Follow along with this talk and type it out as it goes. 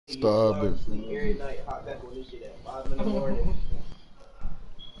Stop it. Every night, hop back on this shit at 5 in the morning.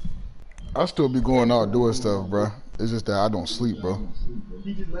 I still be going out doing stuff, bro. It's just that I don't sleep, bro.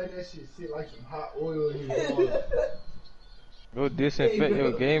 He just let that shit sit like some hot oil in his arm. Go disinfect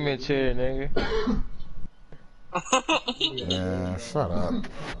your gaming chair, nigga. Man, shut up.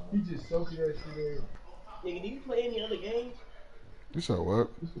 He just soaking that shit in. Nigga, do you play any other games? You said what?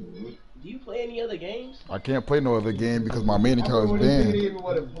 Do you play any other games? I can't play no other game because my main account is This nigga didn't banned. even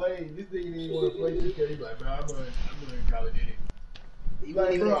want to play. This nigga didn't even want to play 2K. He's like, bro, I'm gonna Call of Duty. You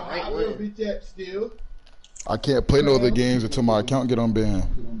Like, even bro, on rank I will one? be tapped still. I can't play no other games until my account get unbanned.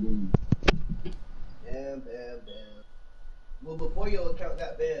 Damn. Well, before your account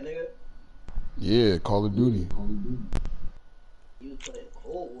got banned, nigga, Yeah, Call of Duty. you was playing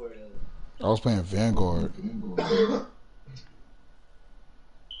Cold War though. I was playing Vanguard.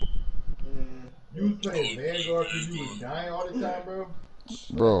 You was playing Vanguard because you was dying all the time, bro?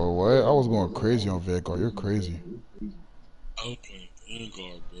 Bro, what? I was going crazy on Vanguard. You're crazy. I was playing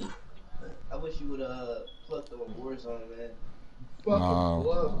Vanguard, bro. I wish you would plucked on Warzone, man. Nah,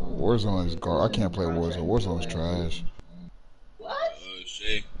 Warzone is garbage. I can't play Warzone. Warzone is trash. What?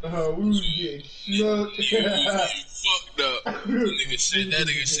 Shay. We was getting snuck. You fucked up. Nigga said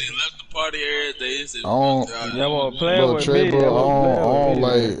left the party every day. Said, I don't, Y'all wanna play bro, with Trey, me? bro, I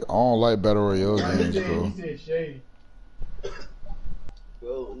don't like battle royale games, bro. He said Shay.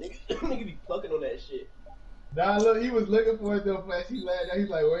 Bro, nigga be plucking on that shit. Nah, look, he was looking for it though, Flash. He laughed. He's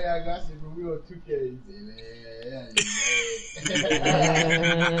like, where y'all got shit, bro? We on 2K. He said, man.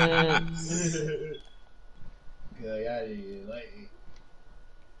 Good, y'all didn't like it.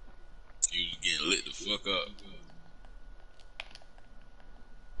 You was getting lit the fuck up.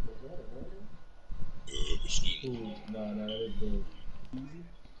 Cool. Nah, let's go. Easy?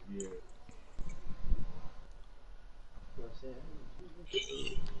 Yeah.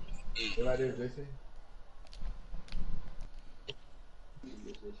 They right there, Jason?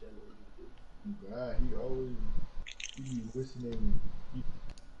 God, he always be listening.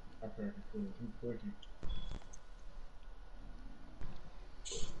 I can't feel him. He quirky.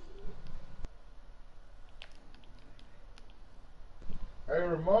 Hey,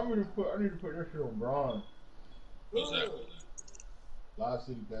 remind me to I need to put that shit on bronze. What's that? Live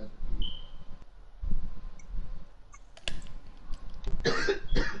City Bastard.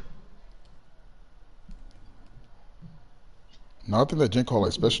 No, I think that Jen called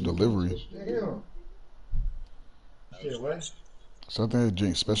like special delivery. Damn. Shit, what? Something that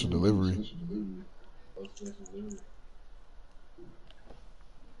Jen special delivery. Oh, special delivery.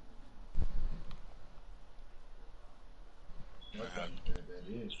 What that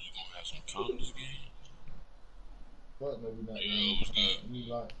is? You gonna have some count this game? Fuck no, we not. Yo, what's good? We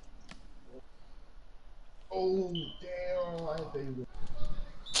like. Oh, damn. I didn't think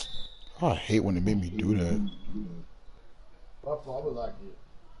I hate when they make me do that. my fault. I would like it.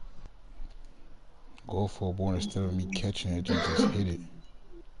 Go for a board instead of me catching it, just hit it.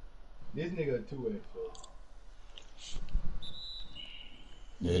 This nigga a 2X, so.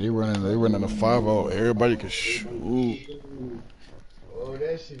 Yeah, they running a 5-0. Everybody can shoot. Oh,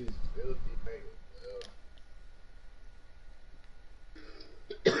 that shit is filthy,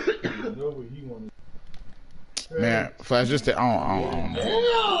 nigga. You know what he wanted. Man, Flash, just that, I don't know.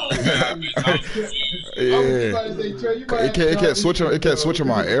 Yeah. It can't switch on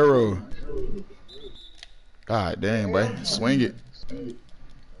my arrow. God damn, boy. Swing it.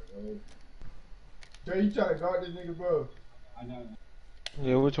 Trey, you trying to guard this nigga, bro?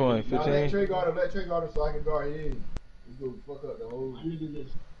 Yeah, which one? Nah, let 15? Trey guard him so I can guard his. He's gonna fuck up the whole.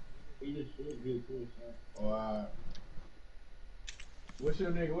 Alright. What's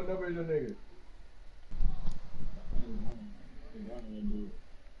your nigga? What number is your nigga?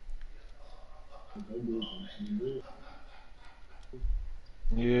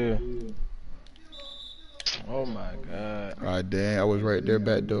 Yeah. Oh my god. God damn, I was right there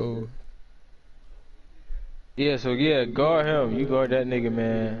back door. Yeah, so yeah, guard him. You guard that nigga,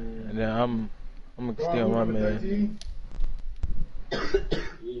 man. And then I'm gonna steal my man.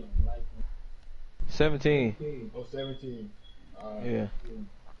 17. Oh, 17. Yeah.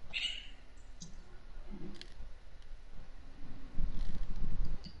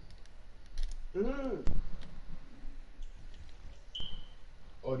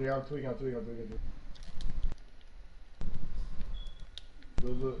 Oh, damn, I'm tweaking.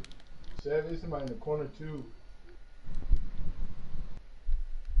 Look. 7, somebody in the corner, too.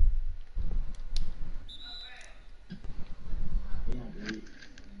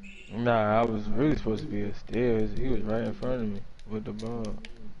 Nah, I was really supposed to be a steal. He was right in front of me with the ball.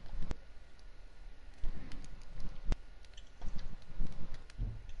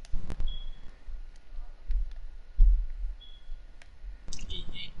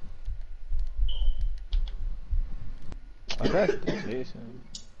 That's Jason.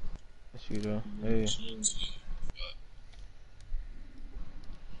 That's you though. Hey.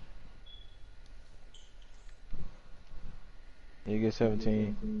 You get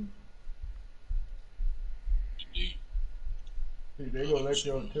 17. See, they gonna let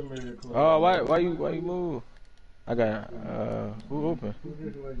you on 10-minute club. Oh, why you move? I got who open?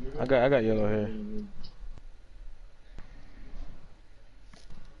 I got yellow hair.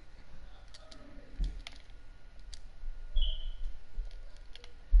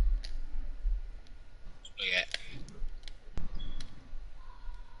 Yeah.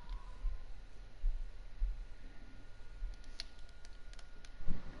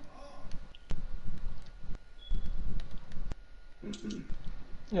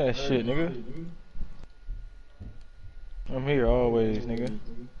 Yeah, shit, nigga. I'm here always, nigga.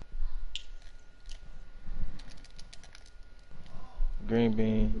 Green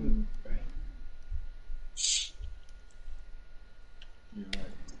bean. You're right.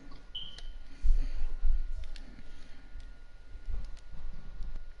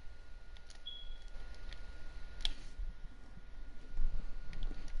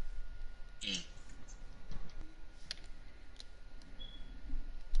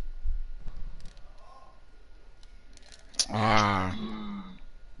 Ah.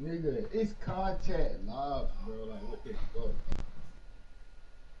 Nigga, it's contact lobs, bro. Like, what the fuck?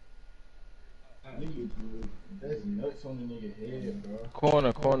 Nigga, that's nuts on the nigga head, bro.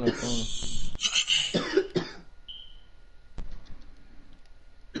 Corner. That's crazy.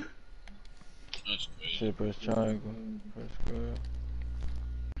 Shit, press triangle. Press square.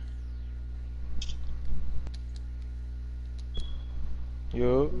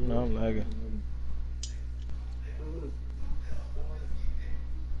 Yo, no, I'm lagging.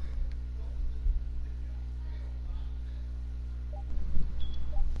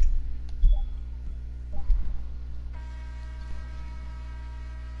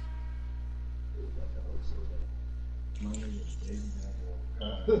 My nigga, baby,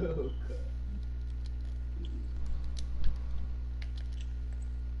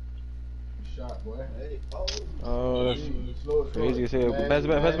 shot, boy. Hey, Oh, that's slow, crazy as hell. Pass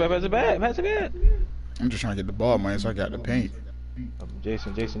it back. I'm just trying to get the ball, man, so I got the paint.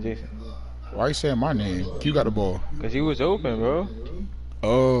 Jason. Why you saying my name? You got the ball. Cause he was open, bro.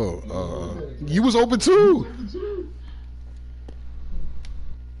 Oh, you was open too.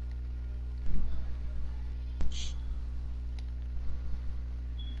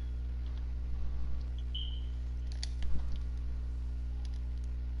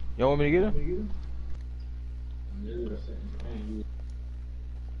 Y'all want me to get him?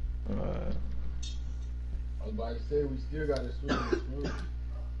 Alright. I was about to say, we still got to swing this room.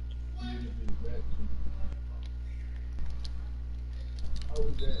 Even if it's back to. How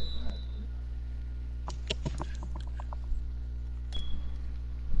was that?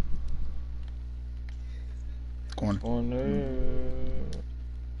 Corner.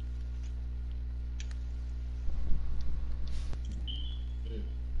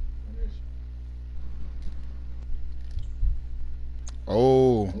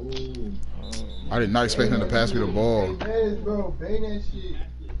 Oh, I did not expect him to pass me the ball. Yes, bro, bang that shit.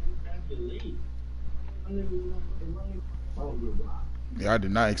 Yeah, I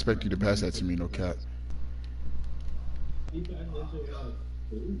did not expect you to pass that to me, no cap.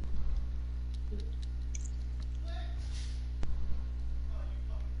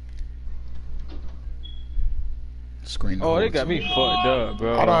 Screen. Oh, they got me fucked up,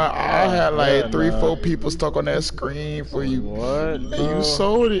 bro. I had like Yeah, 3-4 people stuck on that screen for you. What, bro? You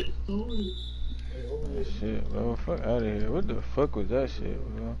sold it. Shit, bro. Fuck out of here. What the fuck was that shit,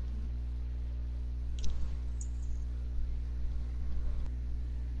 bro?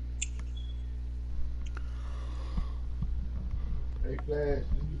 Hey, Flash, this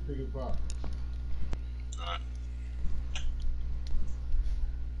is pick it pop. Alright.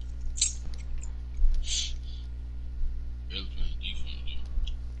 Really playing defense,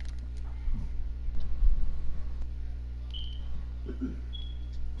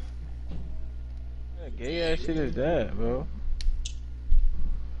 What gay ass shit is that, bro?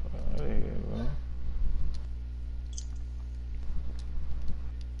 Fuck out of here, bro.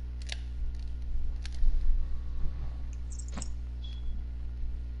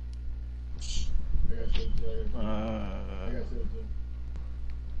 I got 17. I got 17.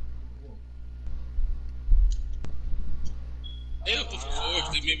 They up for 4 if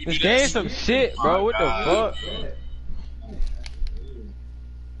they made me This do game that some shit. shit, bro. What the fuck?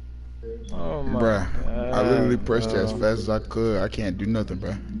 Oh my Bruh, God, I literally pressed it as bro. fast as I could. I can't do nothing,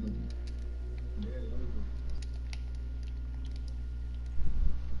 bruh.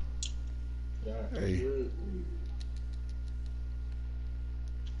 Hey.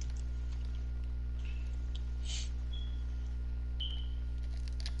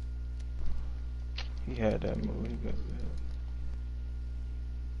 He had that move. He got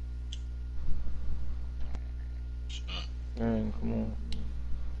that. Man, come on.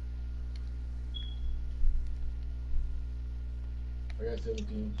 I got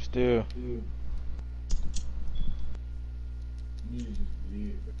 17. Still. You just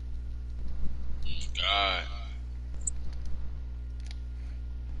weird, bro. God.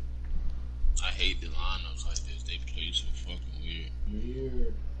 I hate the lineups like this. They play so fucking weird.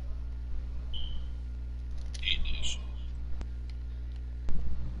 Weird. Hate that shit.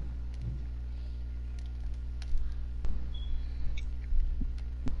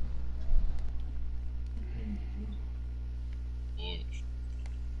 Boys.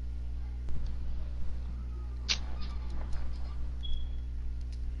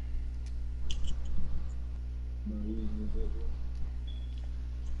 No, he just was like,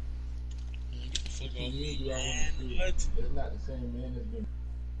 Man, get the fuck off me, you man. out on the street. What? It's not the same man as me.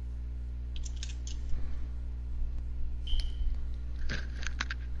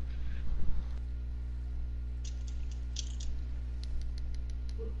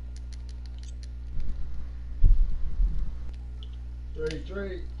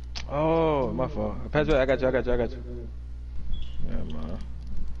 Trade. Oh, my fault. Pass it. I got you. Yeah, man.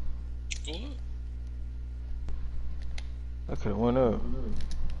 Go up. I could have went up.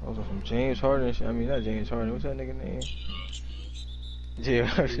 I was from James Harden. And shit. I mean, not James Harden. What's that nigga name?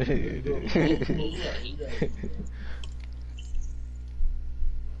 Yeah,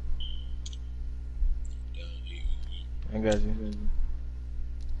 I got you.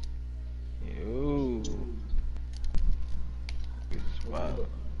 Yo. Good spot.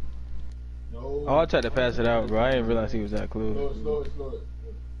 No. Oh, I tried to pass it out, bro. I didn't realize he was that close. Slow it.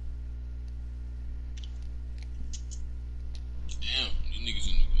 Damn, these niggas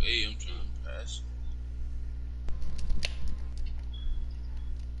in the way. I'm trying to pass.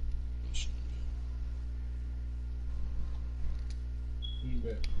 He's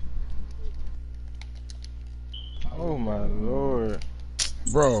back. Oh my lord.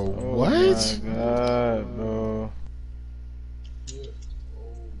 Bro, Oh what? my god, bro. Yeah.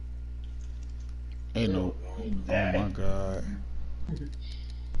 Oh. Ain't no. Oh my god. Good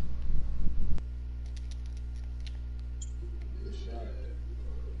shot.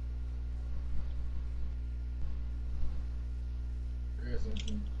 Grab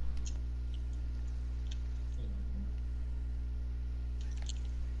something.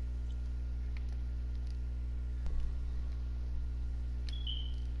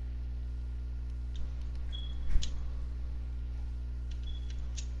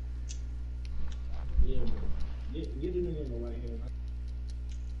 Yeah, bro. Get it in the right hand.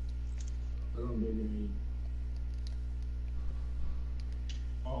 I don't know what you.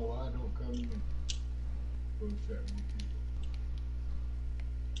 Oh, why don't come in? Go trap me.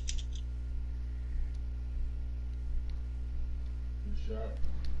 Good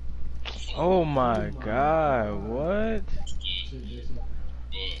shot. Oh my god, what? Shit, Jason.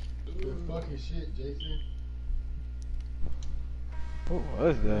 Good fucking shit, Jason. What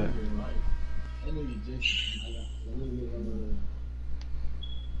was that? That nigga Jason.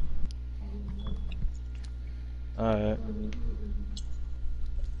 Alright.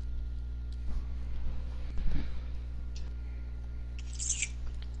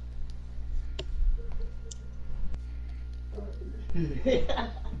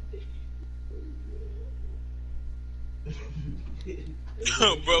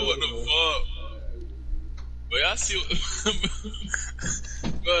 Bro, what the fuck? But y'all see what.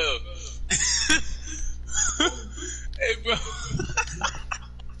 Bro. Hey, bro.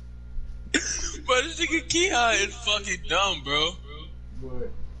 Bro, this nigga Keon is fucking dumb, bro. What?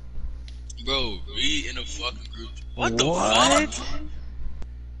 Bro, read in a fucking group. What the What? fuck?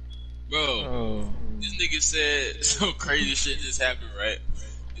 Bro, Oh. this nigga said some crazy shit just happened, right?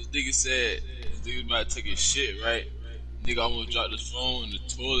 This nigga said this nigga about to take a shit, right? Nigga almost dropped his phone in the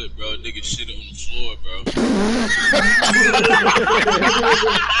toilet, bro. Nigga shit on the floor, bro.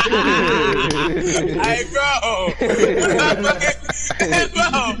 Hey, bro. Hey, bro.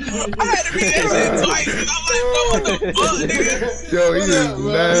 I had to read that shit twice, cause I'm like, bro, what the fuck, nigga? Yo, he is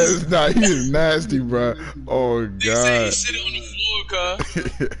nasty. Nah, he is nasty, bro. Oh Nigga said he god. shit on the floor, cuz.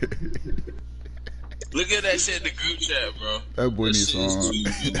 Look at that shit in the group chat, bro. That boy needs shit is some. too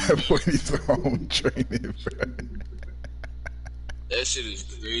good. That boy needs some home training, bro. That shit is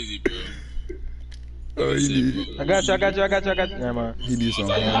crazy, bro. Oh, he need. I got you. Never mind. He needs some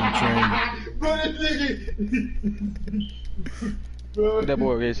home training. Bro, this nigga. Bro. Good that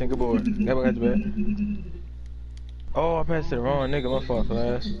boy, Racing. Good boy. That boy got you back. Oh, I passed it the wrong nigga. My fault,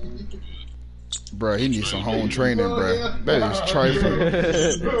 class. Bruh, he needs some home training, Bro, bruh. hell That nah. is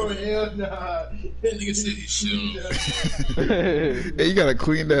trifling. Bro, hell nah. That nigga said he shit on him. Hey, you gotta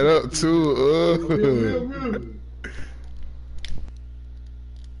clean that up too. Real.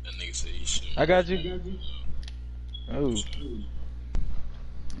 That nigga said he shit on I got you. Oh,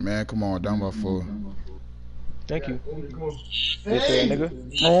 Man, come on, down by 4. thank you. Come on. Bitch Hey! ass nigga.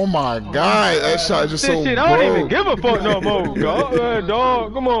 Oh my God, that shot just so Shit, I don't even broke. give a fuck no more, dog.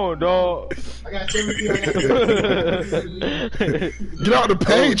 Dog, come on, dog. I got 17. I got 17. Get out the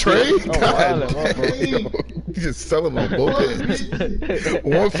paint, Trey. Oh, God wild, damn. You just selling my both ends. Bitch.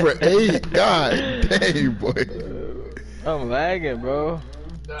 1 for 8. God dang, boy. I'm lagging, bro.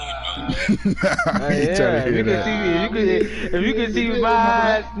 Nah. I Yeah, ain't trying to hear that. if you can see my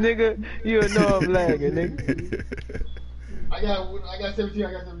eyes, nigga, you'll know I'm lagging, nigga. I got 17.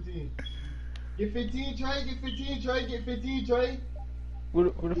 I got 17. Get 15, Trey. Get 15, Trey. Get 15, Trey. Who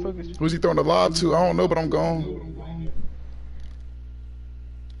the fuck is? Who's he throwing the lob to? I don't know, but I'm gone.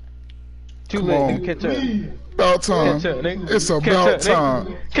 Too Come late, on. nigga. Catch up. Please. About time. Catch up, nigga. It's Catch about up, nigga.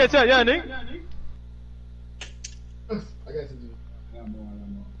 time. Catch up, yeah, nigga. I got 17.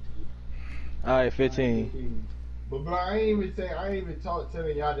 Alright, 15. But bro, I ain't even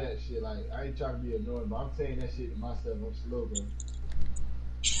telling y'all that shit. Like, I ain't trying to be annoying, but I'm saying that shit to myself. I'm slow, bro.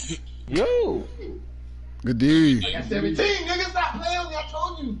 Yo. Good D. I got 17, nigga. Stop playing with me. I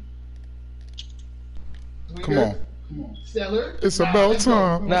told you. Come on. Seller. It's Nah, about let's go.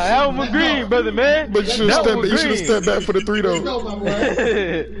 time. Nah, that one was green, brother, man. But you should That have one was green. stepped back for the 3 Let's though. go, my boy.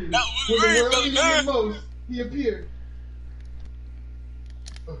 That was When the great, world needed him man. most, he appeared.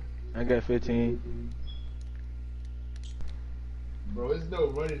 I got 15. Bro, it's no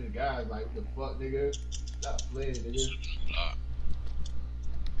running the guys. Like, what the fuck, nigga? Stop playing, nigga.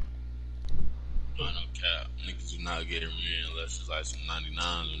 No cap. Niggas do not get it in unless it's like some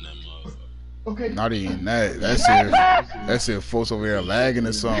 99s on that motherfucker. Okay. Not even that. That's if folks over here lagging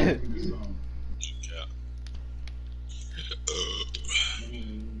or something. No cap.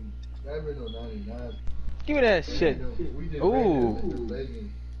 Never no 99. Give me that shit. We just Ooh. ran the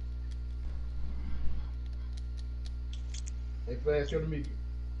legend. Hey, Flash, come to me.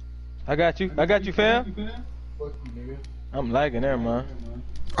 I got you, fam. Fuck you, nigga. I'm lagging there, man.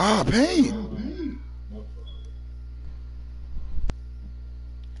 Ah, paint.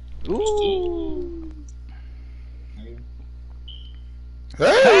 Ooh.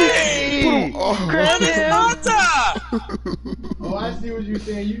 Hey! Put him. Grab him. Oh, I see what you're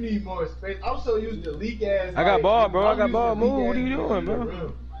saying. You need more space. I'm so used to leak ass. I got like, ball, bro. I I'm got used ball. to Move. leak What are you ass doing,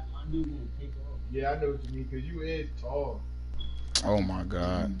 bro? rim. Yeah, I know what you mean, because you is tall. Oh my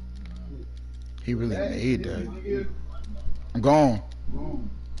God. He really That made is, that. nigga. I'm gone.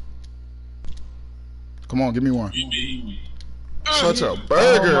 Come on, give me one. Such a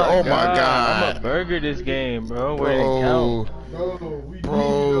burger. Oh my I'm a God. burger this game, bro. Where it Bro. count? Bro, we Bro. need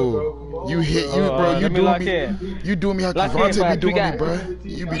you, bro. Come on, You hit you, bro. bro. You let me lock doing me. in. You doing me how Lock in, Kevontae be Flash. doing We me, got- bro.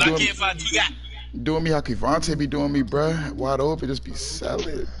 You be Knock doing in 5 2 got. me how Kevontae be doing me, bro. Wide open, just be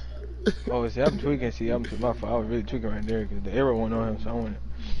selling. Oh, see, I'm tweaking. See, I'm my fault. I was really tweaking right there because the arrow went on him, so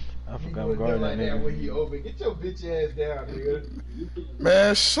I You forgot I'm doing guarding like that that when nigga. he open. Get your bitch ass down, nigga.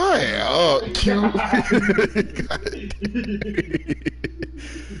 Man, shut up, Q.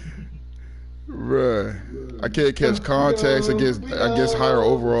 Bruh, I can't catch contacts against higher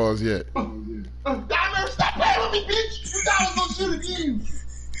overalls yet. Diamond, stop playing with me, bitch! You thought I was gonna shoot again.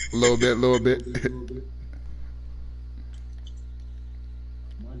 A little bit.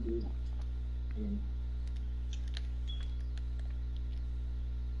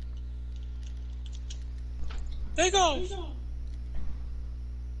 Take off.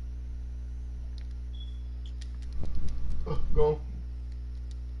 Go.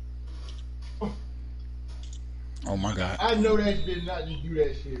 Oh my God. I know that did not just do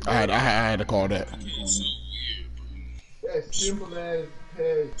that shit. Bro. I had to call that. It's so weird, bro. That simple ass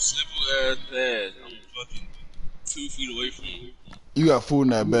pass. Simple ass pass. I'm fucking 2 feet away from you. You got food in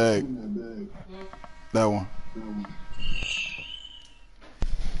that bag. That one.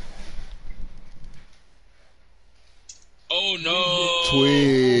 Oh no.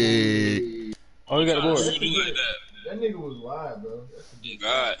 Twig. Oh, you got the board. Shoot it like that. That nigga was live, bro. That's Oh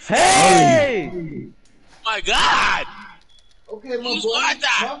God. Hey! My God. okay, my Who's boy. like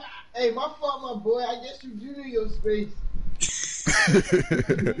that? Hey, my fault, my boy. I guess you do need your space.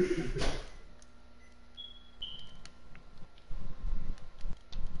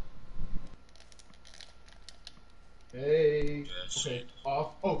 Hey. Okay.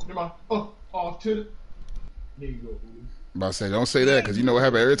 Off. Oh, never mind. Oh, off to the. There you go. About to say, don't say that, because you know what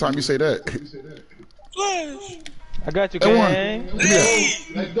happens every time you say that. Flash. I got you, That one. gang. Give me that.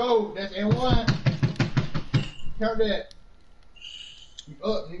 Let's go. That's N1. Count that. You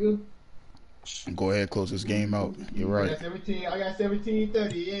up, nigga. Go ahead, close this game out. You're I right. got 17. I got 17,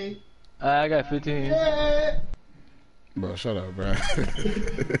 30. Yeah. I got 15. Yeah. Bro, shut up, bro.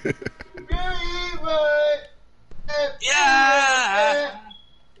 Yeah.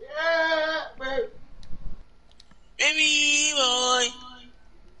 Yeah, bro. Baby boy.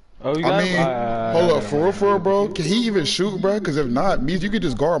 Oh, you I got mean, him? hold up, for real, bro. Can he even shoot, bro? Because if not, means you could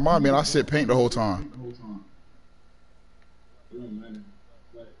just guard my man. I sit paint the whole time.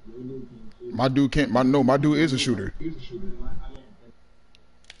 My dude can't. My dude is a shooter.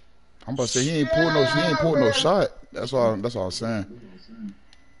 I'm about to say he ain't pulled no shot. That's all I was saying.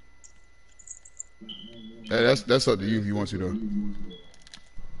 Yeah, that's up to you if you want to though. Give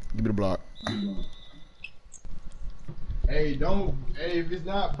me the block. Hey, if it's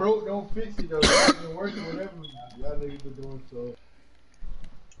not broke, don't fix it though. It's been working, whatever y'all niggas been doing, so.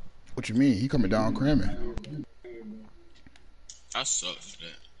 What you mean? He coming down cramming. I suck for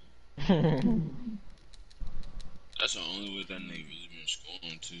that. That's the only way that nigga has been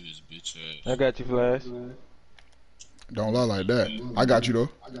scoring to his bitch ass. I got you, Flash. Don't lie like that. I got you though.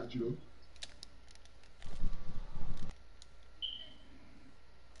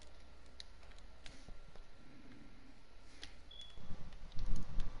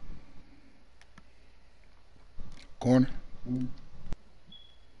 Corner.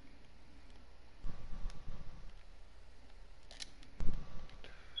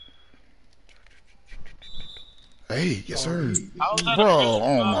 Hey, yes sir. Bro,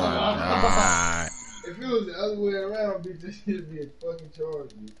 oh my god. If it was the other way around, bitch, this should be a fucking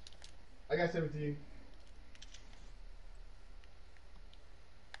charge, bitch. I got 17.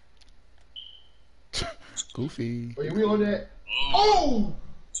 Goofy. Oh, yeah, we on that. Oh!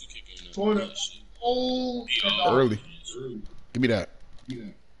 Corner. Corner. Oh! Early. Give me that.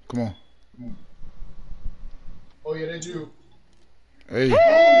 Come on. Oh, yeah, that's you. Hey.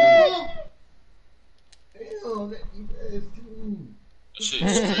 Oh! Damn, that is too. That shit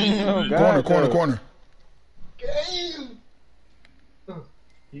is crazy. Oh, man. God, Corner. Damn!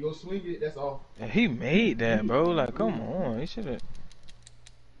 He gonna swing it, that's all. He made that, bro. Like, come on. He should have.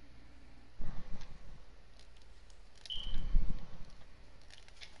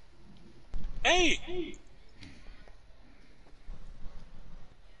 Hey!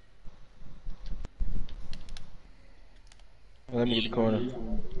 Let me get the corner.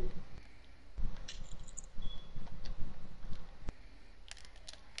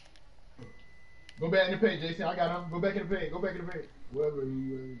 Go back in the paint, Jason. I got him. Go back in the paint. Whoever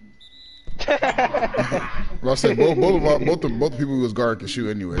you Well, I said both people who was guard can shoot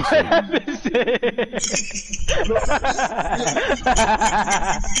anyway. So.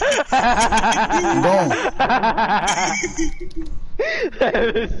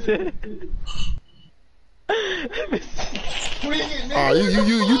 Oh,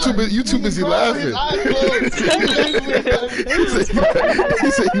 you too busy laughing.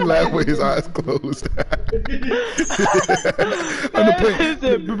 He said he laughed with his eyes closed. On the paint.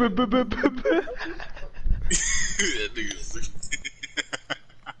 That nigga's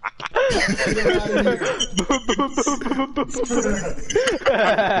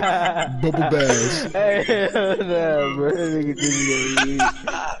Bubble bass. Hey, nah, bro. Nigga did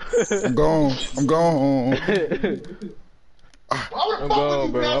I'm gone. I'm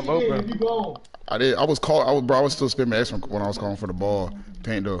gone, bro. I'm open. I was still spinning X when I was calling for the ball.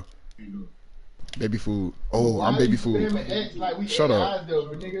 Paint though. Baby food. Oh, I'm baby food. Shut up.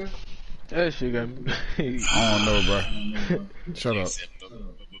 That shit got me. I don't know, bro. Shut up.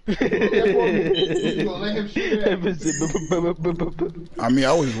 I mean,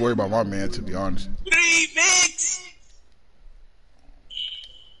 I was just worried about my man, to be honest. remix.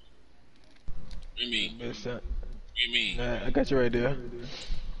 What you mean? Nah, I got you right there.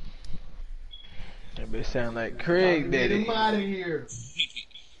 That bitch sound like Craig Get Daddy. him out of here.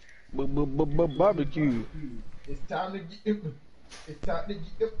 Barbecue. It's time to get him. It's time to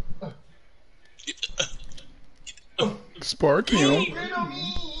get him. Spark him. Get on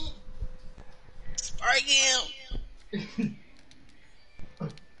me. Argue.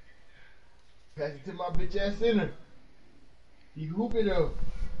 Pass it to my bitch ass center. He hooping though.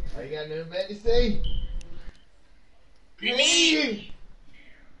 I ain't got nothing bad to say. Me.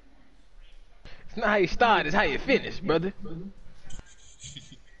 It's not how you start, it's how you finish, brother.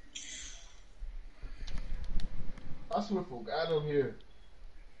 I swear for God I'm here.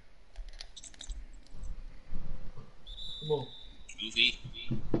 Come on. Goofy.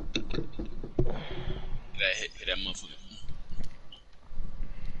 Hit that motherfucker.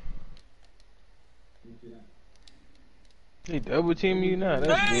 He double team you now,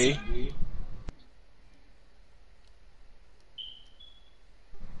 that's gay.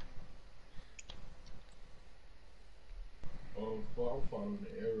 I'm following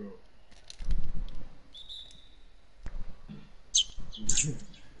the arrow.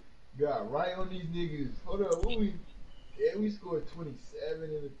 Got right on these niggas. Hold up, what we? Yeah, we scored 27 in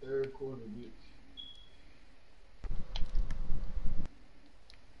the third quarter, bitch.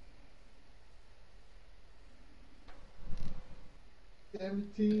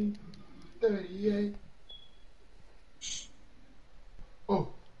 $17, $38. Oh.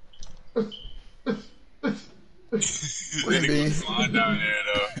 Green bean. Flying down there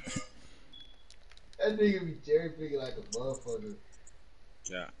though. That nigga be cherry picking like a motherfucker.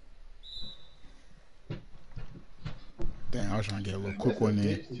 Yeah. Damn, I was trying to get a little quick one in.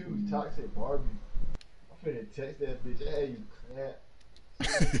 Bitch too, Toxic Barbie. I'm finna text that bitch. Hey, you clap.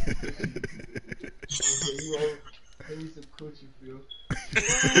 Give me some coochie, Phil.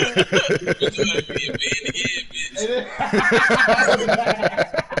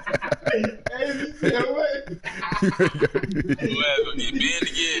 Hey, you said what? Gonna get banned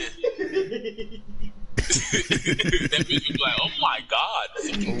again. That bitch was like, oh my god.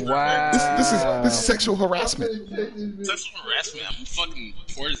 Wow. This is sexual harassment. Sexual harassment. I'm fucking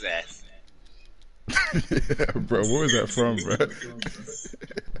for his ass. Bro, where was that from, bro?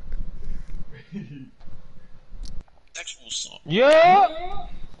 Sexual assault. Yeah.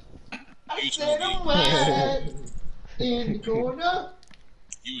 I said I'm right in the corner.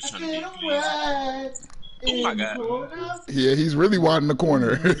 You was I trying to said be I'm crazy. right Oh my in the god. corner. Yeah, he's really wide in the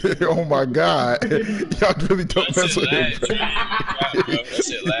corner. Oh my god. Y'all really don't That's mess it with him, lad, bro. bro. That's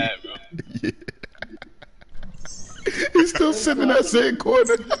it lad, bro. Yeah. He's still sitting in that same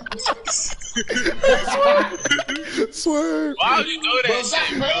corner. Swear. Why would you do Bro, that stop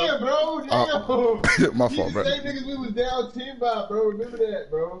shit, playing, bro? bro. Damn. My You fault, the bro. same niggas we was down 10 by, bro. Remember that,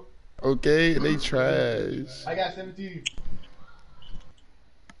 bro. Okay, they trash. I got 17.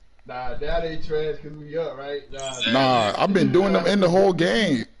 Nah, now they trash because we up, right? Nah, I've been doing them in the whole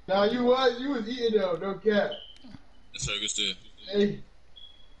game. Nah, you was eating though, no cap. That's how it goes to. Hey,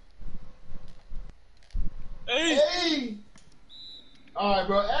 Hey. hey. Alright,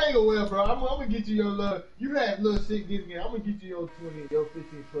 bro, I ain't gonna win, bro. I'm gonna get you your little. You had little sick this game. I'm gonna get you your 20, your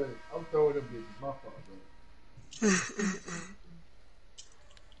 15 20. I'm throwing them bitches. My fault, bro.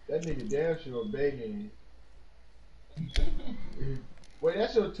 That nigga damn sure begging. Wait,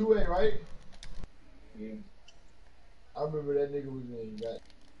 that's your 2A, right? Yeah. I remember that nigga was in got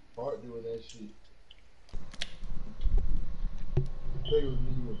Bart doing that shit. I think it was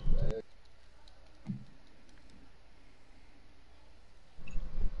me with bad.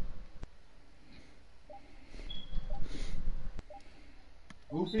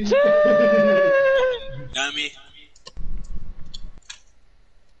 Goofy. Dummy.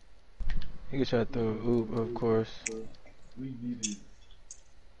 He can try to throw oop, of course. We need it.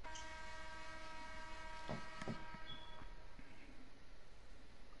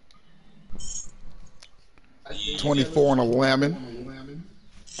 24 on a lemon.